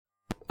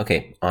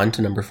Okay, on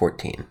to number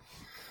 14.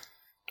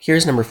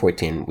 Here's number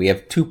 14. We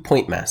have 2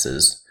 point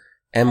masses.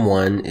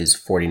 M1 is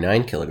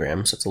 49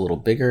 kilograms, so it's a little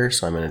bigger,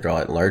 so I'm going to draw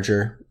it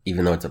larger.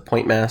 Even though it's a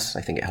point mass,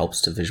 I think it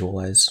helps to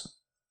visualize.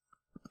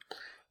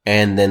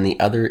 And then the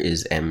other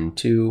is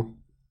M2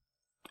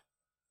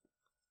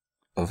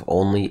 of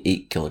only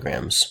 8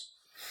 kilograms.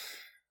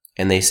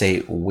 And they say,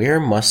 where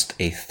must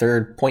a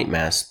third point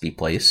mass be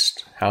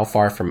placed? How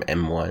far from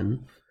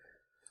M1?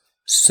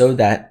 So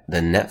that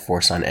the net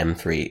force on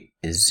M3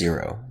 is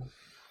 0.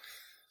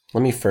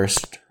 Let me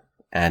first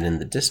add in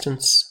the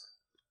distance.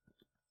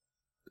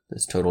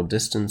 This total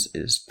distance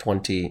is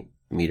 20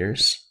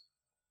 meters.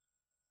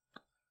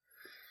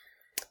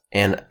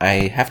 And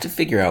I have to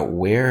figure out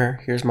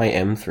where, here's my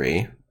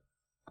M3.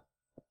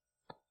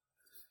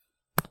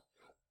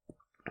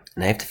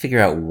 And I have to figure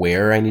out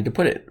where I need to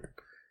put it.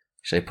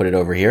 Should I put it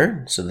over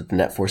here so that the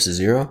net force is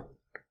 0?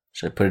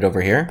 Should I put it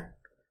over here?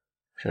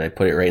 Should I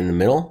put it right in the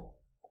middle?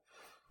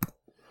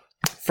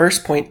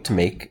 First point to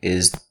make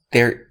is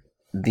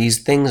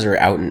these things are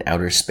out in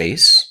outer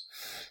space.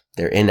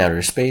 They're in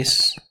outer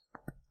space.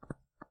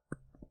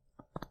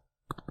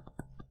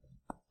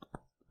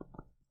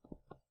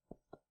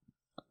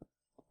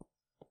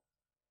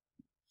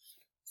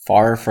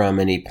 Far from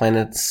any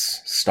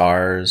planets,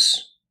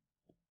 stars,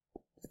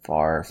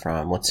 far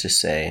from, let's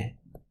just say,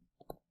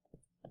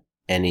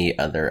 any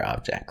other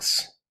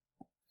objects.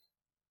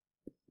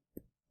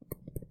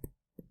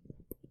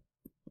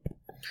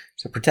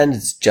 So pretend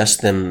it's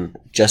just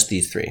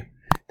these three.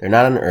 They're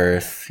not on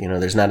Earth,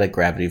 there's not a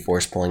gravity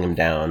force pulling them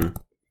down.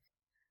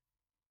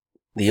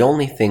 The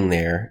only thing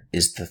there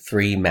is the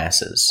 3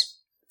 masses.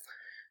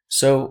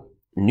 So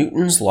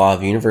Newton's law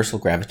of universal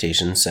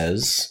gravitation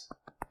says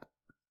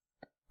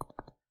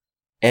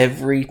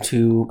every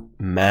 2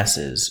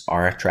 masses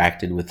are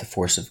attracted with the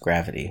force of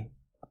gravity.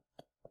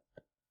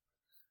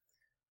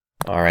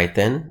 All right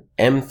then,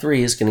 M3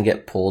 is going to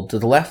get pulled to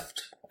the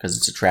left because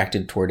it's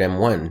attracted toward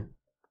M1.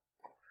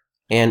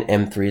 And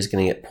M3 is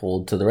going to get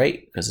pulled to the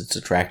right because it's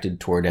attracted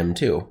toward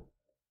M2.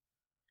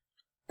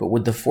 But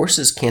would the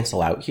forces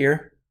cancel out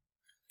here?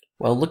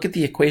 Well, look at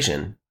the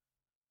equation.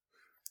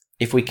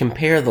 If we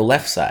compare the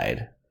left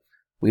side,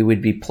 we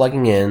would be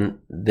plugging in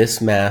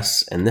this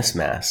mass and this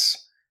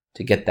mass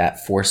to get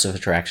that force of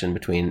attraction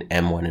between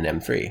M1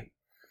 and M3.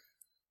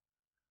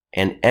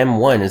 And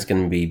M1 is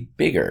going to be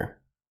bigger.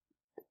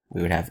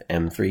 We would have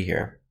M3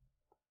 here.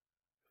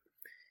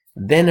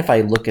 Then if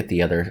I look at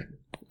the other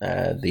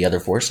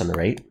force on the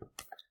right,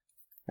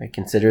 I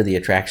consider the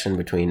attraction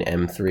between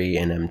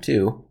M3 and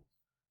M2.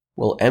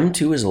 Well,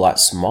 M2 is a lot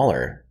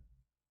smaller.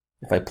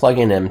 If I plug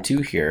in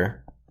M2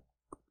 here,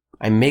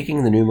 I'm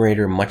making the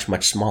numerator much,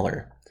 much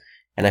smaller.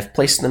 And I've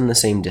placed them the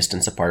same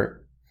distance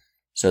apart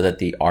so that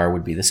the R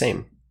would be the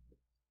same.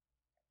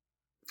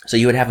 So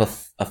you would have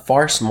a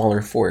far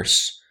smaller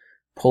force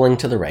pulling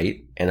to the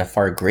right and a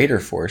far greater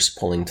force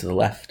pulling to the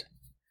left.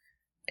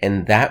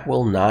 And that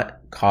will not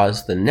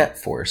cause the net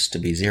force to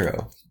be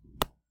 0.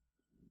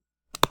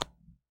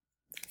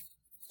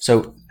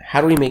 So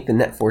how do we make the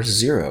net force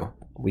 0?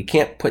 We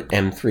can't put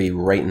M3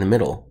 right in the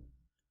middle.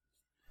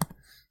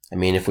 I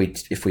mean, if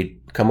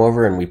we come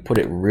over and we put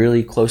it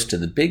really close to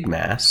the big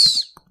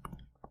mass,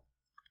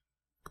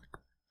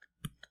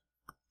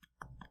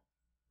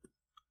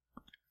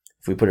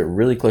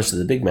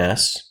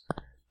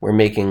 we're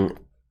making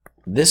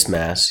this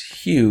mass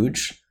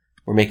huge,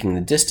 we're making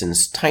the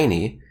distance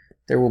tiny.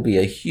 There will be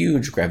a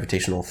huge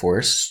gravitational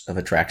force of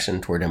attraction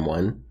toward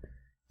M1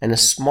 and a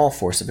small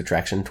force of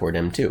attraction toward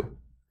M2.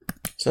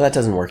 So that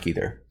doesn't work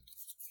either.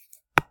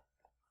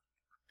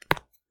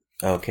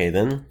 Okay,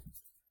 then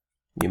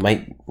you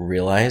might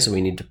realize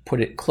we need to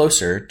put it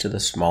closer to the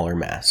smaller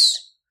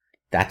mass.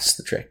 That's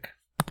the trick.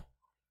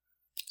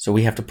 So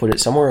we have to put it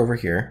somewhere over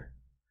here,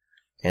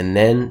 and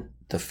then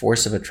the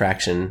force of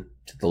attraction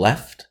to the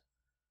left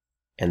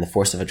and the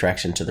force of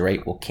attraction to the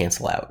right will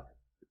cancel out.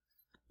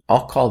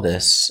 I'll call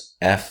this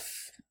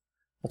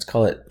let's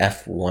call it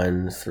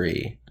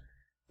F13.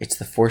 It's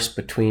the force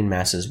between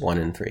masses 1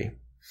 and 3.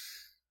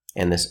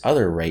 And this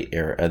other right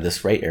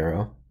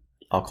arrow,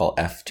 I'll call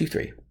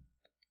F23.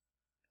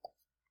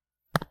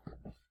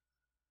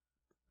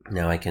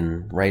 Now I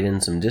can write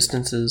in some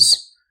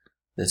distances.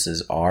 This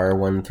is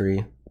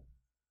R13.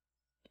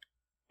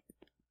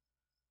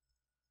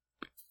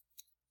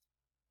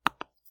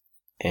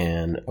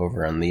 And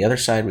over on the other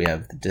side, we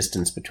have the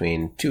distance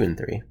between 2 and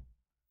 3.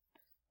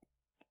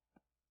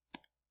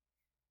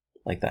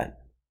 Like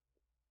that.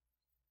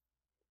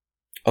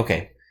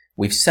 Okay,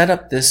 we've set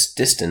up this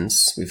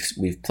distance,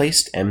 we've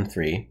placed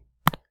M3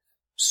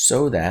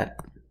 so that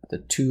the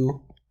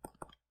 2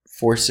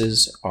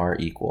 forces are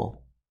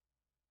equal.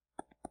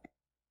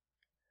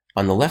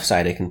 On the left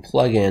side, I can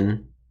plug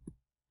in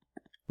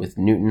with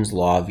Newton's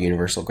law of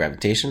universal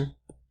gravitation.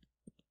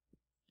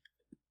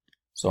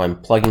 So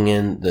I'm plugging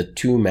in the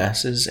 2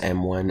 masses,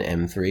 M1,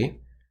 M3,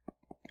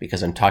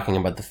 because I'm talking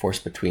about the force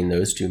between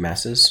those 2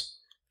 masses.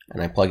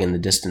 And I plug in the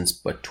distance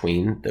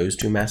between those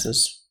 2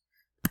 masses.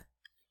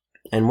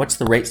 And what's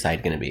the right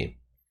side going to be?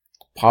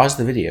 Pause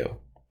the video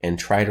and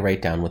try to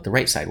write down what the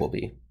right side will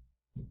be.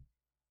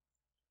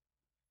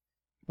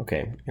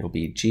 Okay, it'll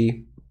be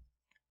G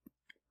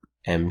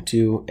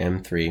M2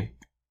 M3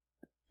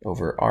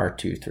 over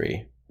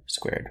R23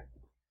 squared.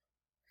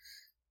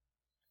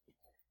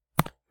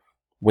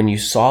 When you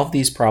solve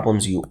these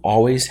problems, you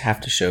always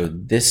have to show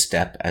this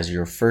step as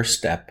your first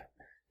step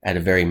at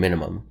a very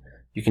minimum.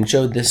 You can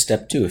show this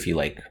step too if you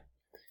like,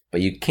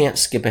 but you can't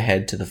skip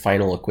ahead to the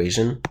final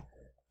equation.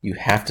 You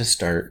have to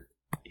start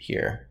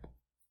here.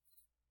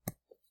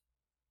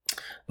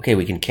 Okay,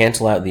 we can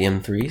cancel out the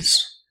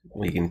M3s.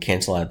 We can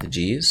cancel out the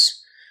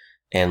G's.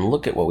 And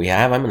look at what we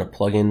have. I'm going to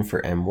plug in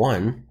for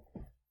M1.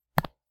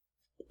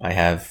 I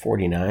have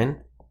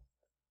 49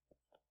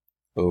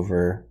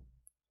 over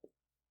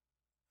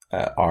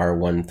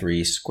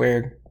R13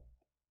 squared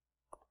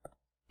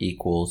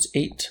equals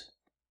 8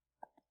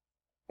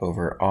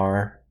 over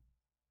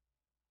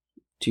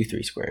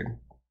R23 squared.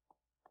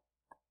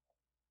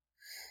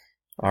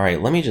 All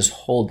right, let me just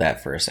hold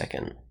that for a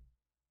second.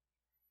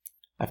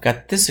 I've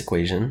got this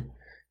equation,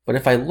 but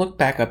if I look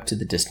back up to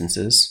the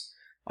distances,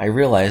 I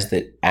realize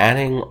that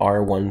adding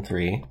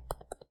R13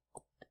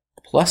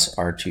 plus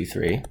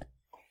R23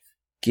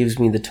 gives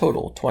me the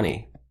total,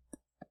 20.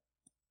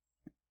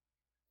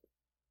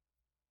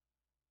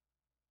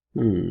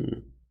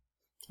 Well,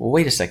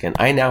 wait a second.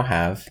 I now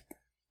have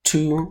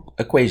two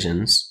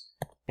equations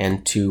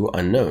and two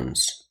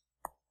unknowns.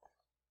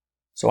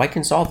 So I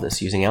can solve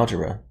this using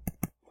algebra.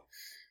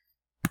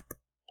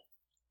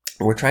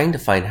 We're trying to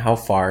find how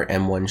far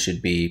M1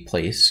 should be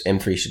placed,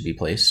 M3 should be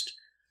placed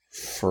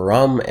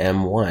from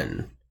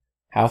M1.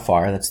 How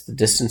far, that's the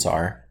distance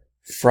R,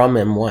 from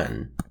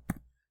M1.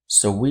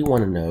 So we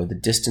want to know the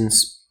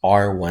distance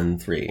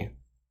R13.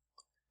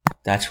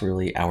 That's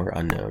really our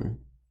unknown.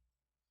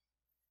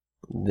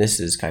 This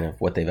is kind of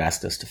what they've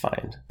asked us to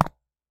find.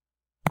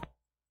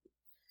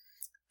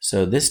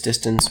 So this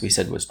distance we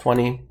said was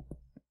 20.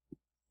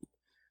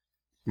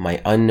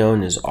 My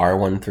unknown is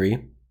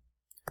R13.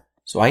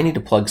 So I need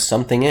to plug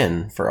something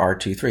in for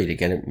R23 to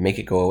get it, make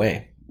it go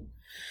away.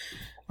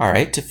 All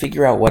right, to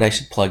figure out what I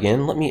should plug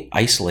in, let me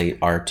isolate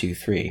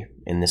R23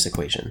 in this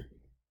equation.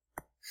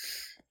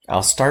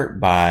 I'll start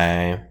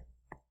by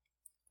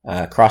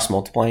cross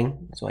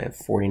multiplying. So I have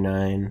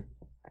 49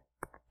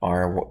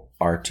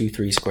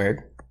 R23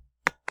 squared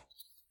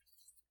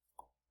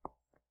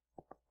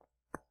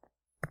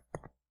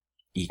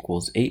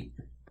equals 8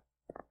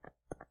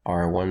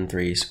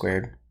 R13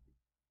 squared. I'm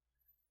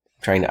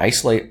trying to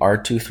isolate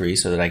R23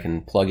 so that I can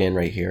plug in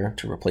right here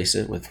to replace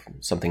it with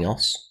something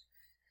else.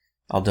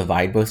 I'll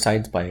divide both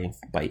sides by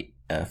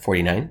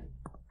 49.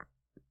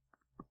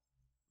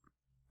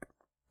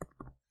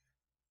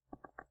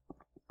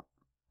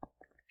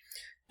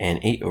 And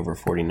 8 over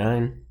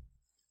 49.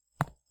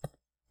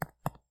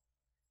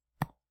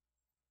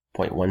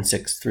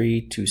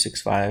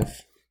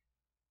 0.163265.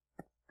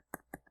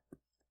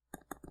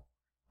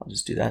 I'll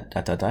just do that,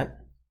 dot, dot, dot.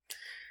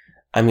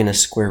 I'm going to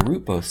square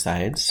root both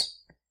sides.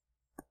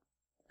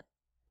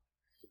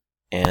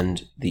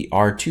 And the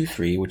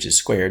R23, which is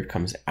squared,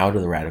 comes out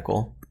of the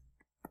radical.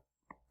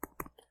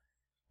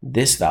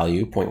 This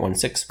value,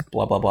 0.16,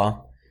 blah, blah,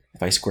 blah.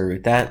 If I square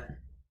root that,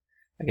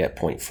 I get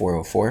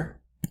 0.404.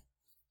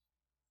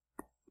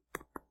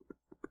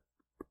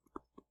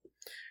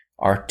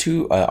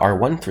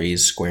 R13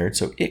 is squared,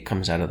 so it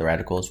comes out of the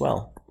radical as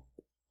well.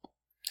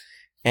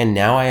 And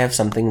now I have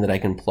something that I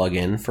can plug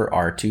in for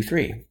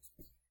R23.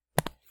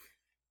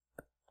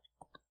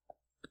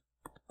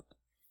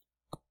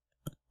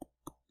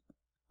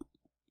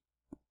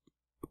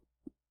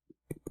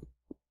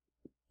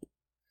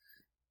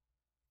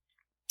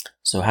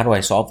 So how do I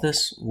solve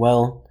this?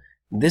 Well,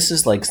 this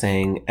is like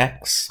saying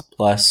x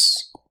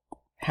plus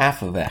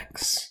half of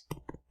x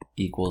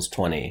equals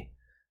 20.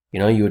 You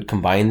know, you would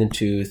combine the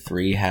two,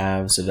 3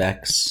 halves of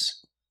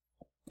x,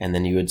 and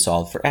then you would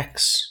solve for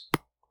x.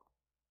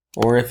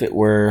 Or if it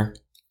were,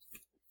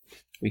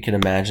 we could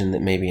imagine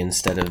that maybe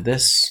instead of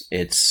this,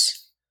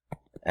 it's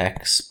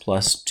x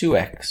plus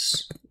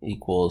 2x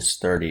equals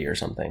 30 or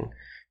something.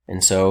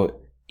 And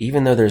so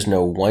even though there's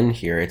no 1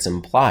 here, it's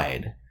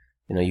implied.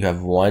 You know, you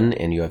have 1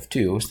 and you have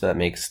 2, so that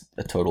makes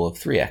a total of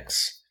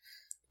 3x.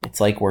 It's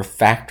like we're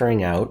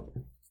factoring out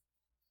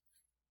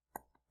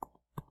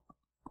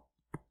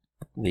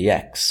the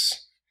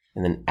x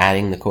and then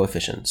adding the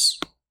coefficients.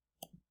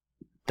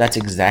 That's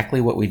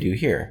exactly what we do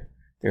here.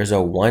 There's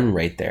a 1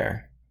 right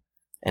there,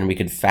 and we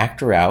could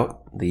factor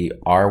out the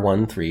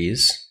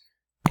R13s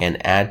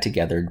and add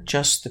together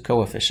just the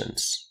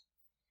coefficients.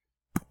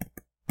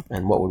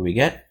 And what would we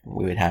get?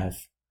 We would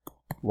have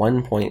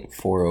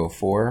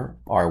 1.404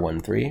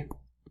 R13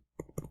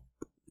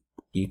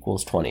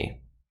 equals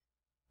 20.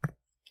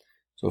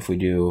 So if we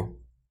do,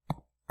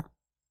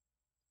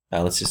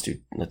 let's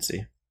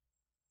see,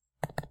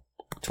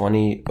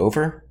 20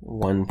 over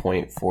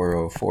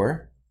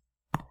 1.404,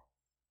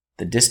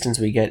 the distance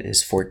we get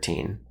is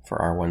 14 for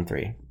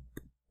R13.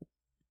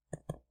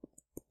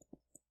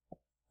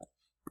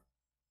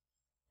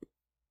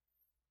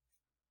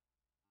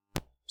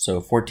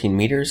 So 14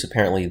 meters,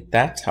 apparently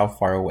that's how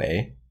far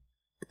away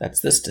That's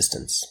this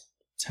distance.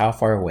 It's how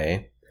far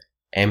away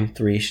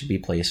M3 should be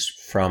placed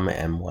from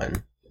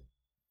M1.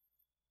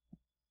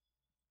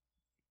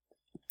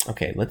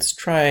 Okay, let's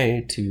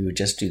try to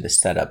just do the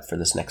setup for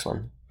this next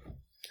one.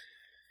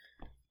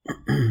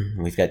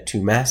 We've got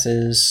two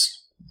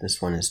masses.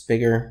 This one is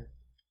bigger.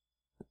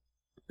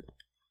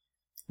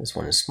 This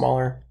one is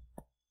smaller.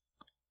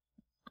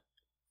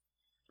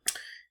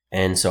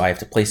 And so I have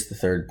to place the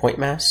third point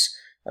mass.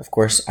 Of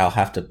course, I'll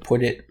have to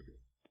put it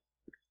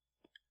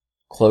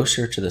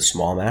closer to the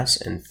small mass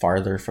and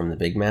farther from the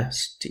big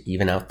mass to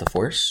even out the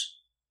force.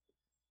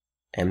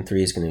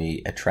 M3 is going to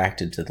be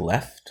attracted to the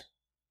left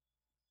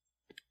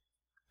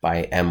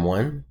by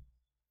M1,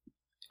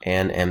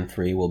 and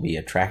M3 will be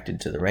attracted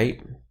to the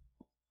right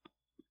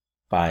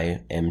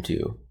by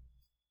M2.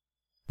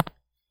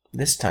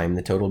 This time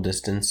the total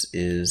distance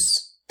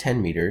is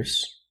 10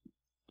 meters.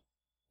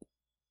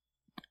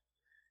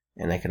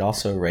 And I could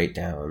also write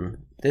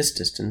down this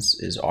distance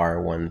is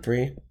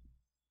R13,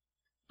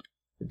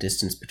 the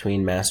distance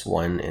between mass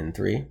 1 and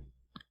 3,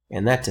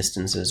 and that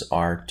distance is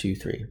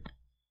R23.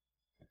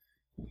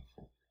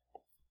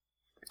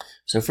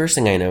 So first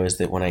thing I know is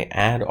that when I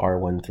add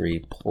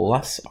R13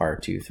 plus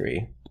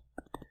R23,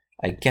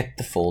 I get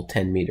the full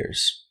 10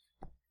 meters.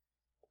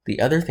 The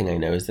other thing I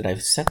know is that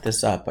I've set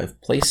this up,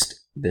 I've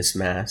placed this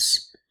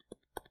mass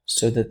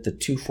so that the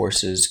two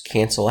forces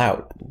cancel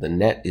out. The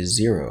net is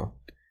 0.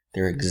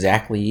 They're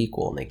exactly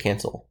equal and they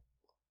cancel.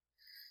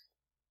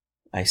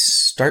 I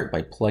start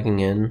by plugging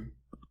in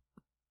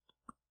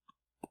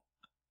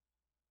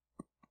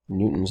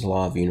Newton's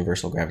law of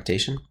universal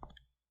gravitation.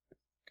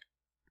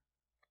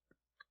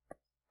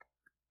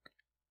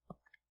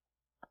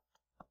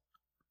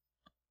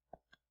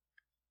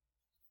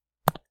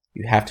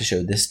 You have to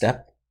show this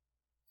step.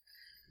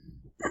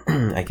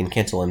 I can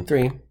cancel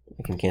M3,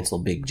 I can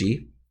cancel big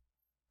G,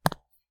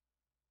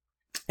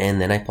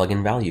 and then I plug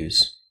in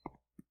values.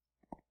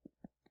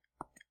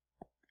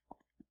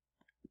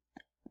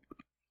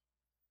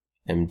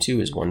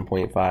 M2 is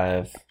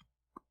 1.5.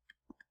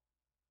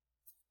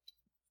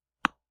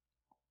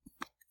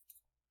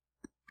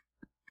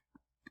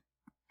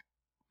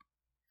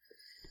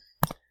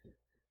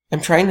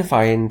 I'm trying to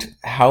find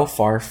how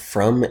far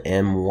from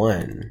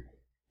M1.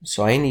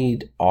 So I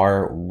need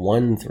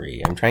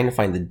R13. I'm trying to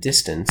find the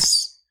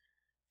distance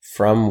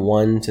from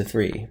 1 to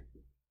 3.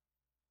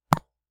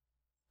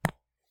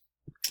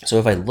 So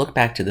if I look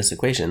back to this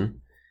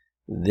equation,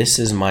 this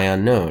is my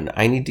unknown.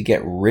 I need to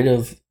get rid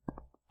of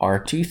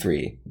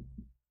R23.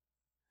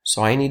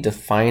 So I need to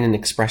find an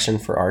expression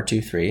for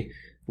R23.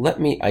 Let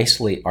me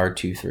isolate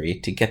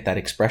R23 to get that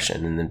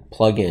expression and then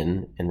plug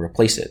in and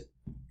replace it.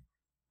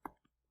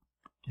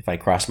 If I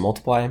cross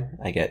multiply,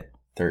 I get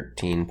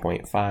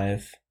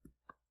 13.5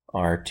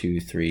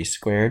 R23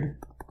 squared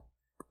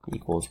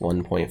equals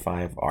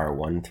 1.5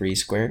 R13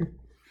 squared.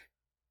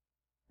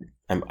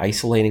 I'm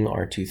isolating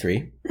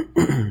R23.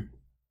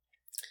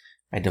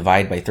 I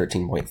divide by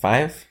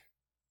 13.5.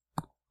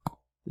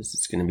 This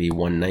is going to be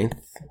 1/9.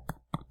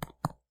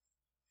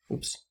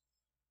 Oops.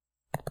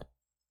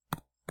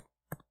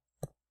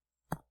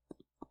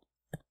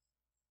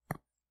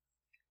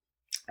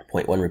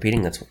 0.1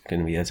 repeating, that's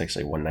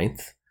actually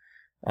 1/9.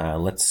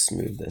 Let's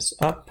move this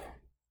up.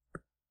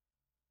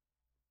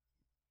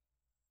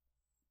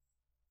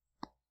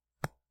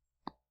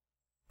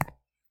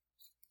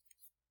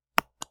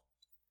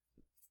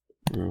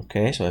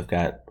 Okay, so I've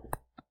got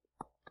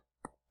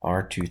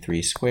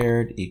R23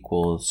 squared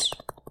equals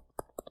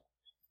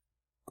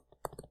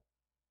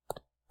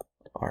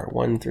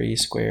R13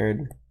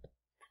 squared,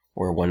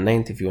 or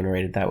 1/9 if you want to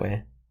write it that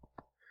way.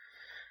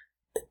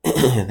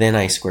 Then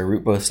I square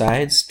root both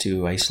sides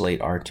to isolate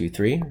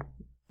R23,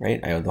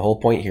 right? The whole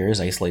point here is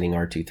isolating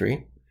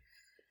R23,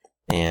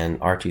 and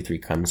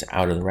R23 comes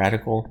out of the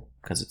radical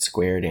because it's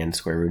squared and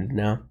square rooted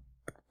now.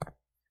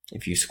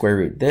 If you square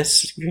root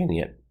this, you're going to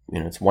get,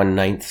 it's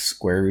 1/9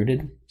 square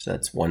rooted, so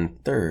that's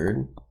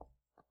 1/3.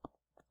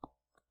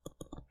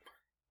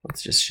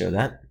 Let's just show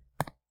that.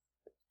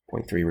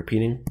 0.3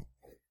 repeating.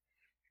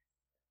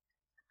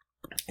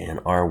 And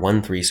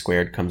R13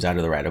 squared comes out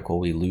of the radical,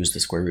 we lose the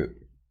square root.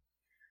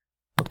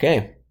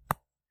 Okay.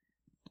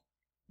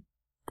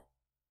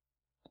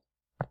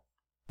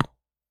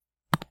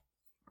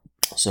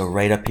 So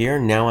right up here,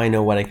 now I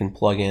know what I can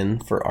plug in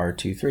for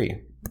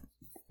R23.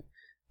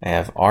 I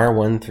have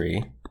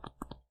R13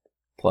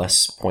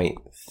 plus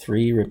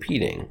 0.3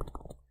 repeating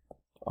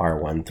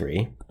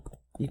R13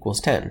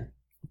 equals 10.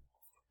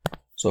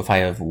 So if I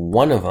have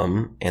one of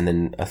them and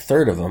then a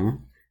third of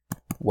them,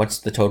 what's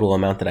the total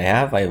amount that I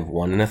have? I have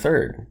 1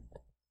 1/3.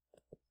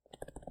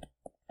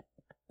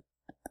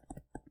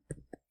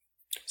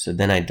 So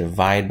then I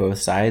divide both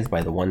sides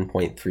by the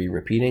 1.3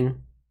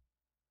 repeating.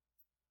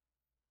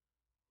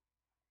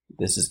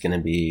 This is going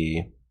to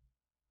be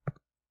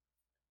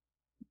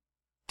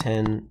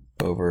 10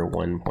 over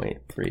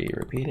 1.3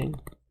 repeating,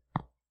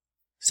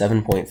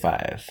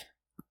 7.5.